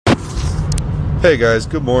Hey guys,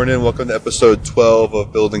 good morning. Welcome to episode 12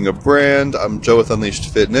 of Building a Brand. I'm Joe with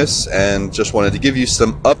Unleashed Fitness and just wanted to give you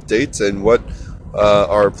some updates and what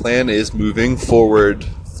our plan is moving forward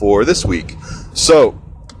for this week. So,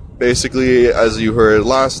 basically, as you heard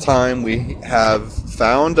last time, we have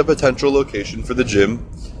found a potential location for the gym.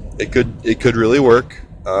 It could really work.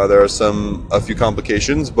 There are a few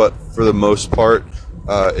complications, but for the most part,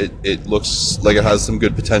 it looks like it has some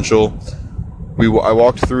good potential. I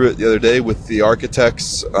walked through it the other day with the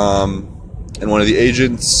architects and one of the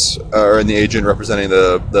agents, and the agent representing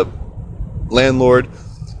the landlord,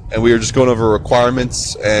 and we were just going over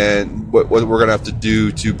requirements and what we're going to have to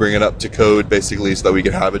do to bring it up to code, basically, so that we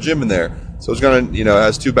can have a gym in there. So it's going to, it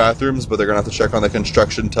has 2 bathrooms, but they're going to have to check on the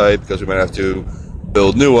construction type because we might have to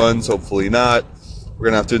build new ones, hopefully not. We're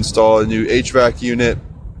going to have to install a new HVAC unit.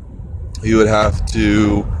 You would have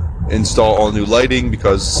to install all new lighting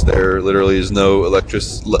because there literally is no electric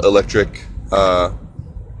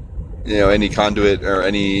any conduit or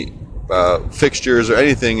any fixtures or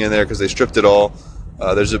anything in there because they stripped it all.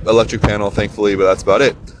 There's an electric panel, thankfully, but that's about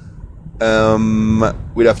it.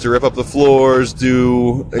 We'd have to rip up the floors,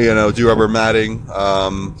 do rubber matting,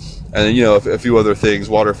 and then, a few other things,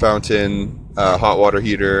 water fountain, hot water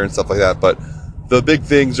heater, and stuff like that. But the big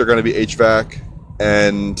things are going to be HVAC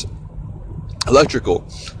and electrical.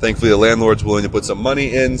 Thankfully, the landlord's willing to put some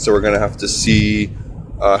money in, so we're going to have to see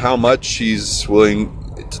how much he's willing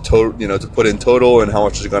to put in total, and how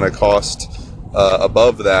much is going to cost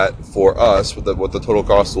above that for us, what the total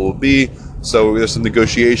cost will be. So there's some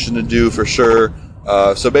negotiation to do for sure.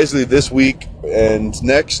 So basically, this week and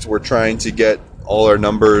next, we're trying to get all our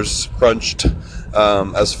numbers crunched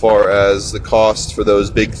as far as the cost for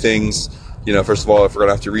those big things. First of all, if we're going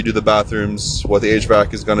to have to redo the bathrooms, what the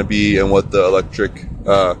HVAC is going to be, and what the electric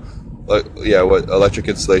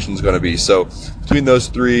installation is going to be. So between those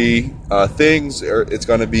 3 things, it's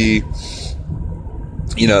going to be,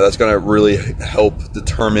 that's going to really help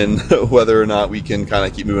determine whether or not we can kind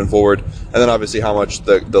of keep moving forward. And then obviously how much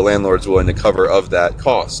the landlord's willing to cover of that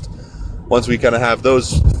cost. Once we kind of have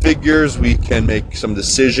those figures, we can make some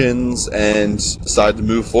decisions and decide to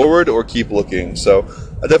move forward or keep looking. So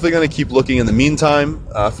I'm definitely going to keep looking in the meantime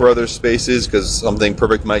for other spaces because something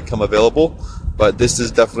perfect might come available. But this is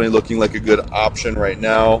definitely looking like a good option right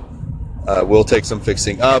now. We'll take some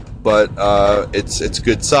fixing up, but it's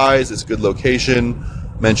good size, it's good location.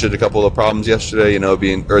 Mentioned a couple of problems yesterday,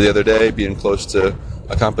 the other day, being close to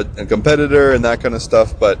a competitor and that kind of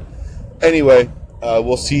stuff. But anyway,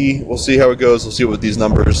 we'll see how it goes. We'll see what these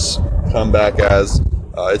numbers come back as.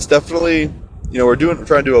 It's definitely, we're trying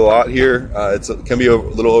to do a lot here. It can be a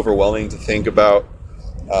little overwhelming to think about,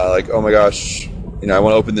 oh my gosh, I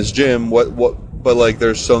want to open this gym. But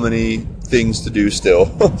there's so many things to do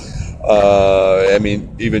still.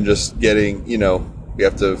 Even just getting, we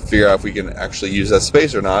have to figure out if we can actually use that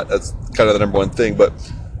space or not. That's kind of the number one thing. But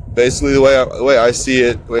basically, the way I see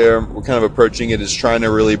it, where we're kind of approaching it, is trying to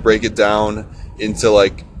really break it down into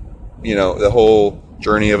the whole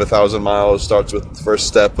journey of 1,000 miles starts with the first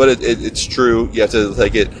step. But it's true. You have to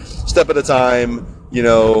take it step at a time.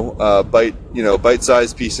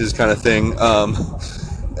 Bite-sized pieces kind of thing,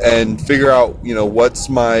 and figure out what's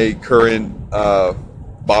my current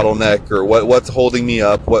bottleneck, or what's holding me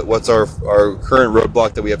up, what's our current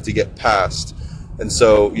roadblock that we have to get past. And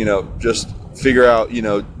so just figure out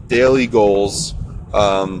daily goals,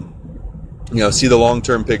 see the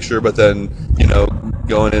long-term picture, but then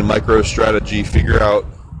going in micro strategy, figure out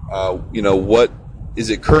what is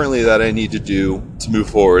it currently that I need to do to move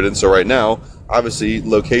forward. And so right now, obviously,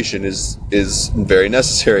 location is very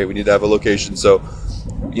necessary. We need to have a location. So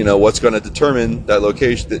what's going to determine that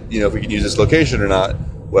location, that if we can use this location or not?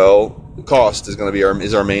 Well, the cost is going to be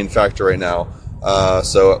our main factor right now.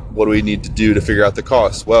 So what do we need to do to figure out the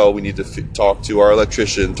cost? Well, we need to talk to our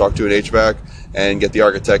electrician, talk to an HVAC, and get the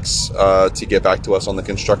architects to get back to us on the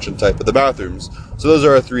construction type of the bathrooms. So those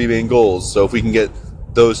are our 3 main goals. So if we can get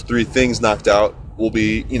those 3 things knocked out, we'll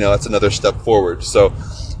be, that's another step forward. So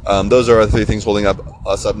those are our 3 things holding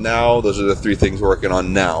us up now. Those are the 3 things we're working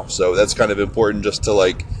on now. So that's kind of important, just to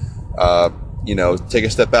take a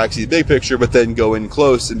step back, see the big picture, but then go in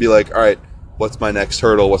close and be like, all right, what's my next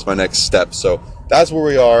hurdle? What's my next step? So that's where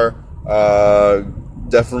we are.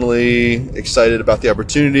 Definitely excited about the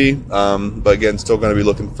opportunity. But again, still going to be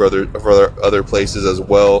looking for other places as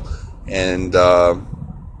well. And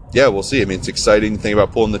we'll see. It's exciting to think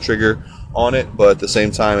about pulling the trigger on it, but at the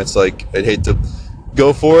same time, it's like I'd hate to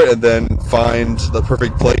go for it and then find the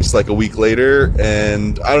perfect place like a week later,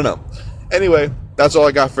 and I don't know. Anyway, that's all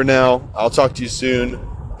I got for now. I'll talk to you soon.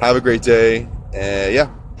 Have a great day, and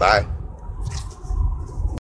bye.